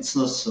have, but it's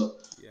not so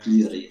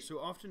clear yet.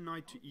 So after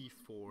knight to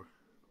e4,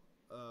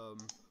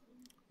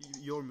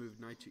 your move,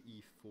 knight to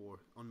e4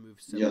 on move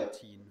 17.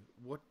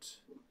 Yeah.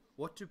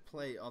 What to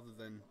play other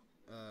than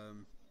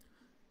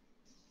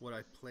what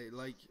I play?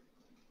 Like,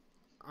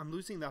 I'm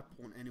losing that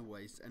pawn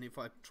anyways, and if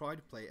I try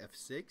to play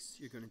f6,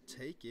 you're going to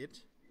take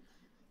it.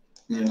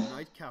 Yeah.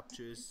 Knight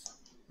captures,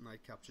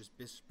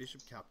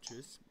 bishop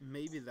captures.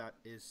 Maybe that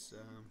is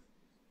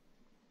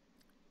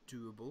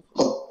doable.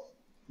 Oh,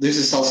 this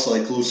is also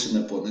like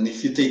losing a pawn, and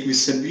if you take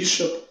with a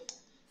bishop,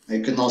 I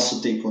can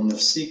also take on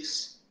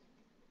f6.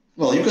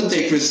 Well, you can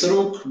take with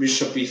rook,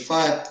 bishop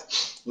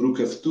e5, rook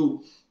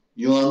f2.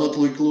 You are not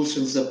like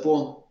losing the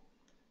pawn,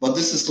 but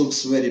this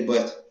looks very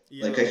bad.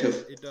 Yeah, like I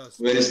have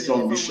very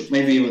strong bishop,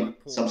 maybe even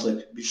something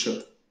like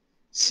bishop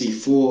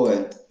c4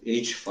 and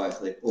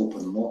h5, like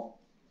open more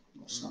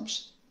or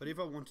something. But if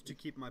I wanted to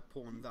keep my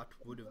pawn, that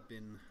would have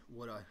been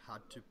what I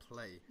had to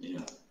play.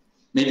 Yeah,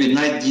 maybe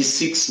knight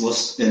d6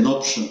 was an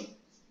option.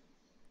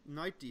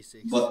 Knight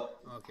d6. But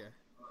okay.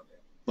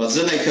 But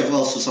then I have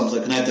also something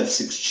like knight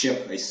f6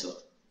 check. I thought.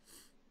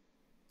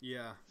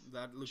 Yeah,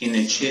 that looks. King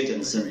h8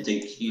 and then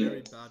take here.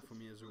 Very bad for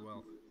me as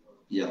well.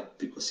 Yeah,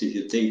 because if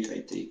you take, I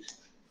take.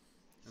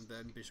 And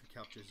then bishop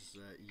captures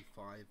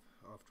e5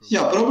 after.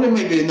 Yeah, probably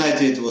maybe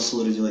knight 8 was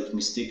already like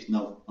mistake.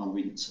 Now I'm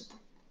winning. So.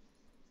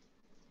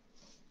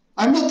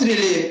 I'm not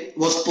really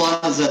was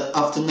planning that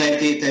after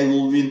knight 8 I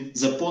will win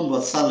the pawn,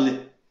 but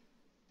suddenly,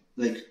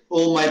 like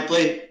all my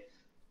play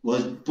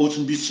was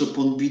putting bishop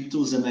on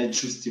b2, then I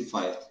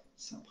justified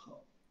somehow.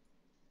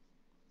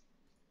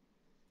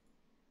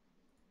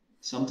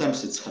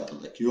 Sometimes it's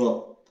happened, like you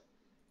are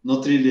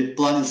not really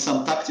planning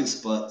some tactics,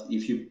 but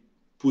if you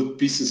put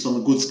pieces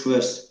on good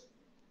squares,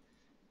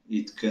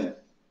 it can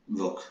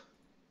work.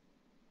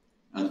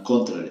 And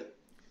contrary.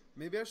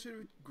 Maybe I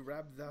should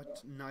grab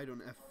that knight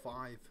on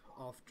f5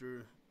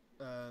 after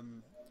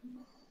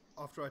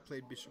after I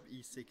played bishop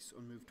e6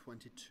 on move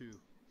 22.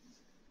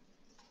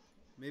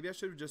 Maybe I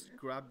should have just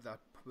grabbed that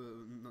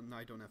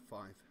knight on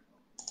f5.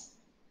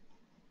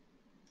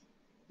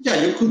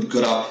 Yeah, you could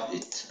grab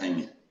it, I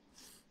mean.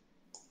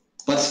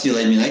 But still,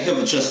 I mean, I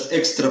have just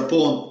extra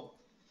pawn,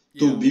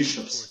 two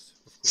bishops.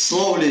 Of course.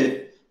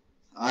 Slowly,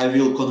 I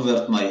will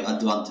convert my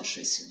advantage,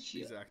 I think,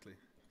 here. Exactly.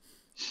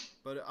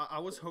 But I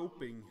was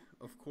hoping,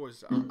 of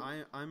course,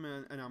 I'm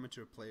an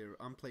amateur player.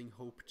 I'm playing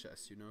hope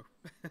chess, you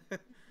know.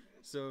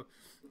 So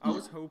I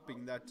was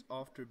hoping that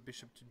after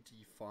bishop to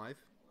d5,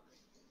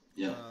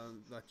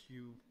 that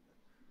you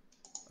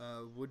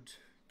would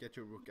get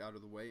your rook out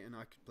of the way, and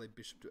I could play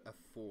bishop to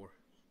f4,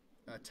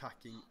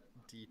 attacking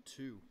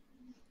d2.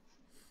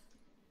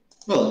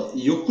 Well,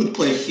 you could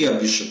play here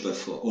bishop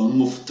f4 on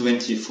move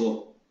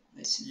 24,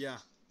 I think. Yeah,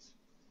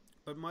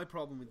 but my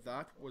problem with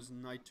that was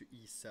knight to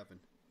e7.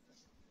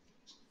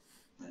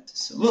 Knight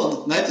e7.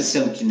 Well, knight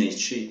e7, king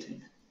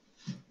h8,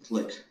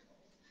 like,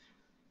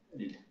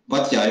 really.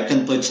 But yeah, you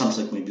can play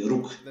something like maybe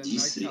rook then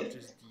d3. Knight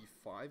captures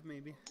d5,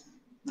 maybe.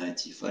 knight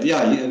e5.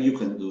 Yeah, you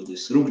can do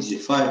this. Rook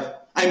d5.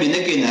 I mean,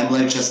 again, I'm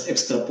like just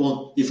extra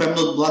pawn. If I'm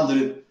not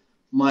blundering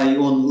my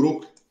own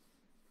rook,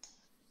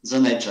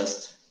 then I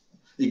just,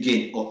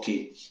 again,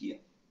 okay here.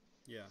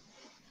 Yeah.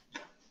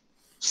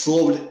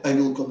 Slowly I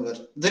will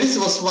convert. There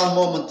was one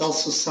moment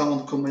also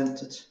someone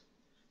commented.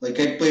 Like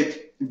I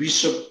played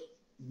bishop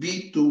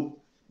b2,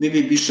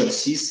 maybe bishop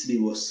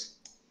c3 was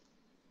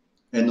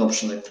an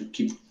option, like to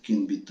keep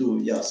king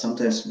b2. Yeah,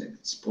 sometimes maybe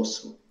it's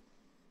possible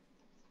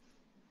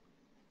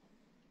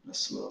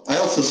as well. I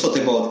also thought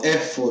about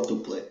f4 to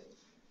play.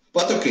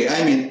 But okay,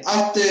 I mean,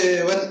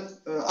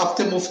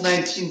 after move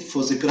 19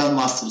 for the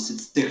grandmasters,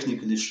 it's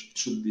technically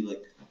should be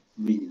like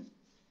winning.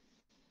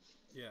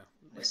 Yeah.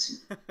 I see.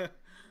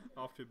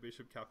 After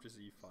bishop captures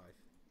e5.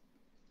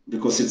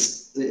 Because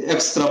it's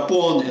extra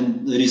pawn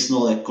and there is no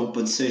like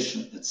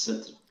compensation,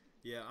 etc.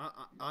 Yeah,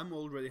 I'm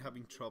already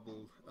having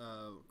trouble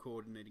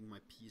coordinating my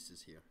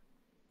pieces here.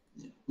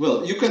 Yeah.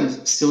 Well, you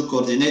can still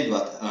coordinate,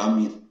 but I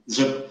mean,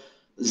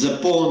 the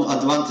pawn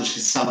advantage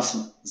is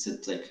something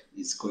that like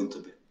it's going to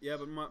be. Yeah,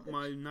 but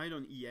my knight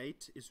on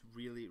e8 is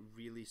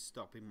really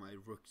stopping my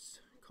rooks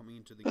coming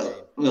into the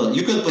game. Well,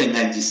 you can play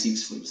knight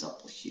d6, for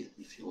example, here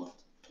if you want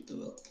to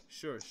develop.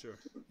 Sure.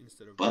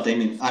 Instead of. But I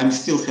mean, I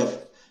still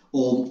have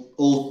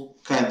all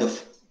kind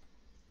of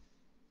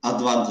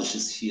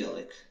advantages here,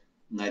 like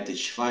knight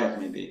h5.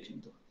 Maybe I can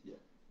do. Yeah,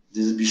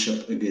 this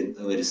bishop again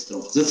very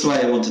strong. That's why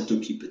I wanted to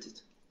keep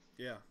it.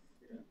 Yeah.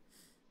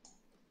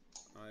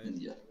 I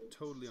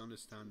totally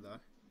understand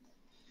that.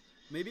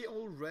 Maybe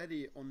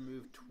already on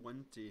move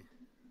 20,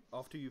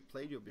 after you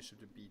played your bishop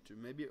to b2,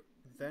 maybe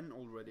then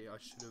already I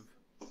should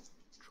have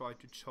tried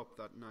to chop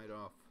that knight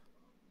off.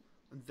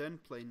 And then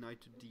play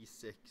knight to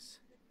d6.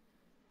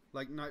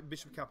 Like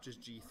bishop captures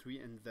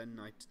g3 and then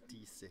knight to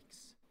d6.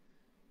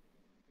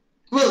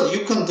 Well,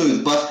 you can do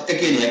it, but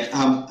again,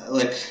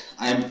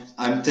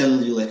 I'm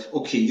telling you, like,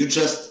 okay, you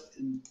just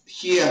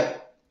here.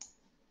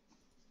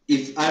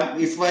 If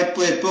I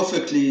play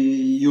perfectly,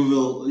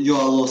 you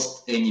are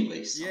lost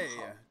anyways. Yeah,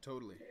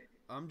 totally.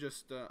 I'm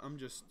just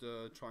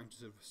trying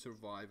to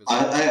survive.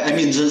 I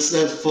mean, just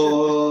that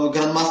for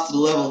grandmaster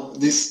level,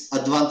 this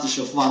advantage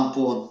of one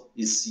pawn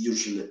is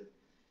usually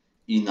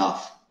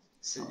enough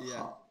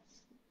somehow.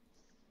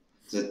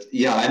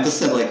 Yeah, I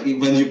understand. Like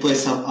when you play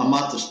some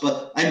amateurs,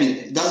 but I mean,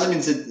 it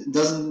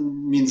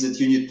doesn't mean that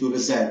you need to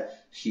resign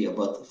here.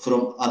 But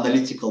from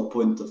analytical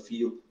point of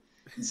view,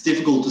 it's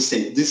difficult to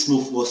say this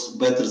move was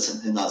better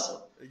than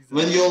another. Exactly.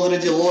 When you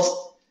already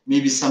lost,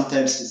 maybe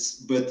sometimes it's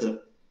better,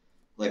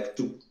 like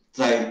to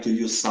try to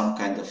use some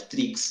kind of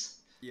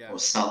tricks or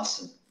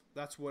something.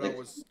 That's what I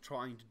was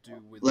trying to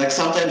do with. Like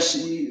sometimes,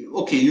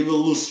 okay, you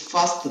will lose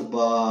faster,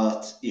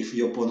 but if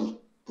your opponent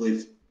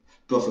plays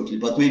perfectly,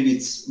 but maybe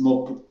it's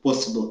more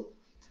possible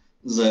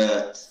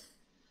that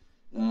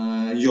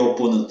your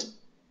opponent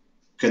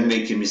can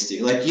make a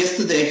mistake. Like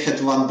yesterday, I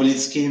had one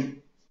blitz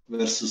game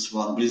versus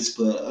one blitz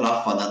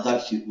Rafa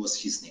Nadal, was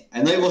his name,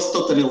 and I was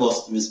totally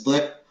lost with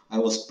black. I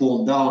was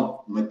pawned down,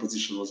 my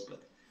position was bad,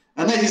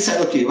 and I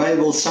decided, okay, I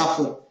will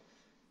suffer.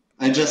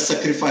 I just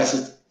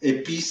sacrificed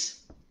a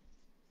piece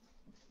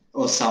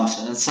or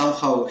something, and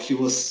somehow he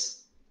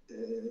was a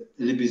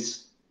little bit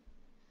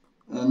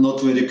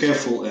not very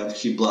careful, and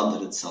he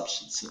blundered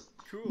something. So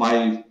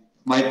cool.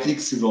 My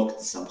tricks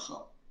worked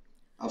somehow.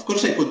 Of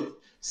course, I could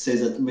say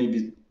that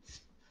maybe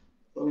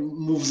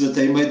moves that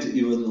I made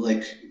even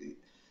like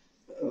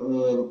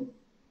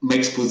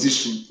makes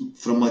position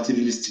from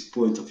materialistic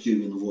point of view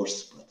even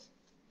worse. But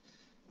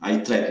I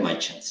tried my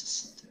chances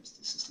sometimes.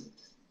 This is like.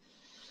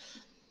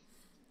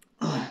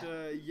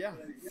 Yeah,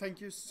 thank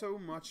you so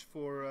much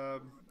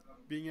for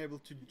being able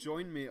to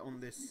join me on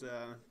this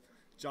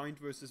Giant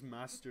versus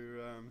Master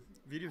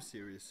video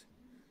series.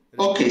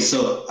 Okay,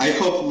 so I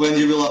hope when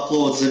you will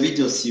upload the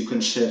videos you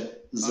can share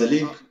the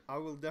link. I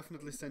will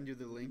definitely send you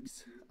the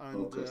links,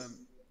 and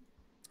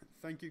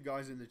thank you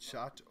guys in the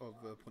chat of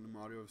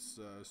Ponomariov's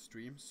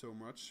stream so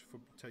much for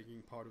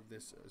taking part of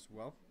this as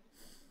well.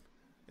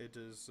 It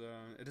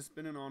has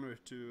been an honor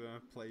to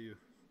play you,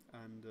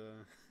 and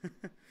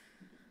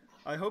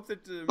I hope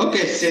that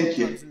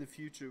sometimes in the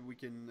future we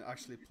can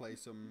actually play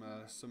some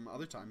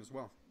other time as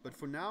well. But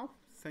for now,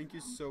 thank you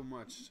so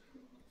much.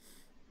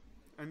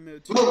 And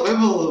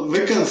we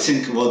can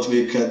think what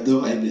we can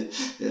do. I mean,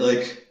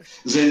 like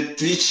the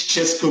Twitch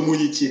chess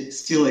community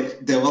still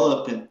like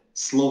developing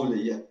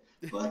slowly, yeah.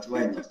 But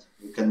why not?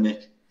 We can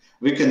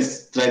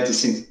try to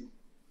think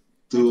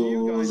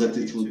that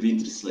it will be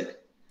interesting,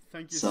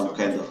 like some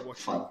kind of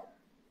fun.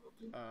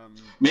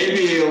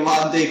 Maybe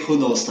one day, who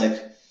knows?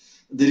 Like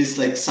there is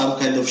like some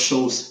kind of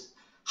shows,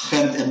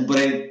 hand and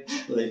brain.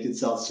 Like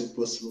it's also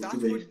possible to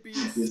make. That would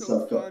be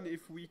so fun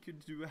if we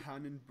could do a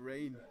hand and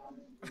brain.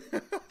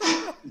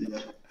 Yeah.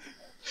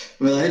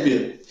 Well, I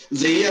mean,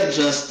 the year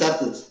just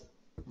started.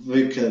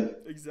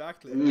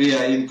 Exactly. We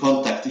are in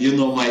contact. You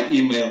know my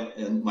email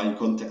and my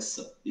contacts.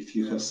 So if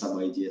you have some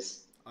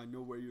ideas, I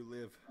know where you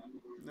live.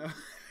 All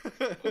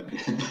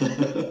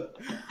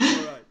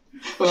right.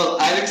 Well,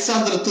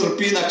 Alexander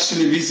Turpin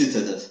actually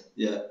visited it.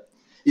 Yeah,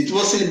 It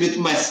was a little bit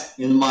mess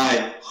in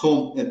my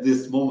home at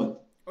this moment.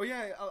 Oh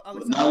yeah,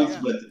 But now Alexander. it's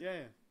Yeah, better. yeah,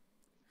 yeah.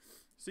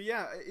 So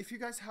yeah, if you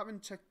guys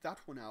haven't checked that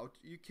one out,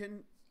 you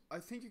can. I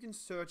think you can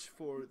search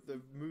for the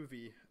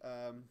movie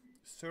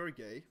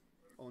Sergey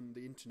on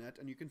the internet,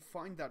 and you can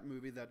find that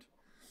movie that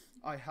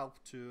I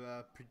helped to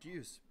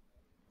produce.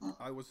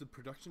 I was the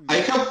production I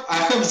manager.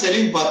 have the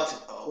link, but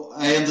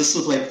I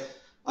understood like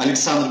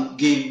Alexander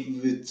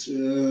gave it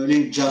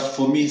link just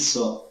for me,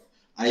 so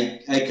I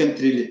can't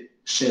really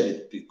share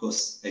it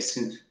because I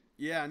think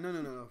Yeah, no.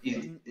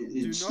 Do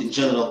it's not in give it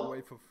general.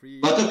 away for free.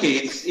 But okay,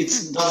 it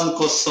doesn't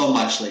cost so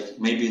much. Like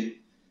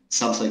maybe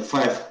something like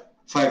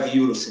five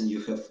euros, and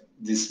you have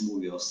this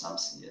movie or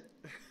something.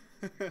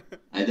 Yeah.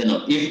 I don't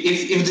know.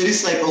 If there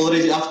is like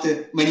already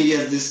after many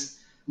years this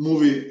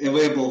movie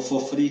available for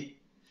free,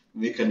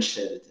 we can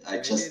share it. I Maybe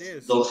it just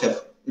is. don't have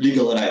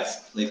legal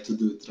rights like to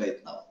do it right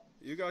now.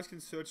 You guys can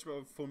search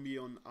for me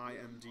on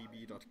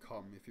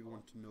imdb.com if you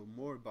want to know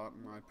more about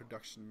my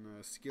production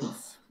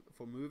skills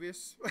for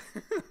movies.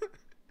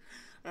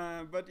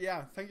 But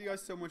yeah, thank you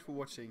guys so much for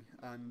watching.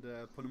 And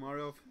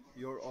Ponomariov,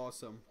 you're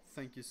awesome.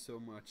 Thank you so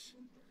much.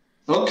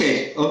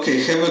 Okay.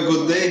 Have a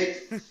good day.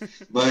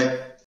 Bye.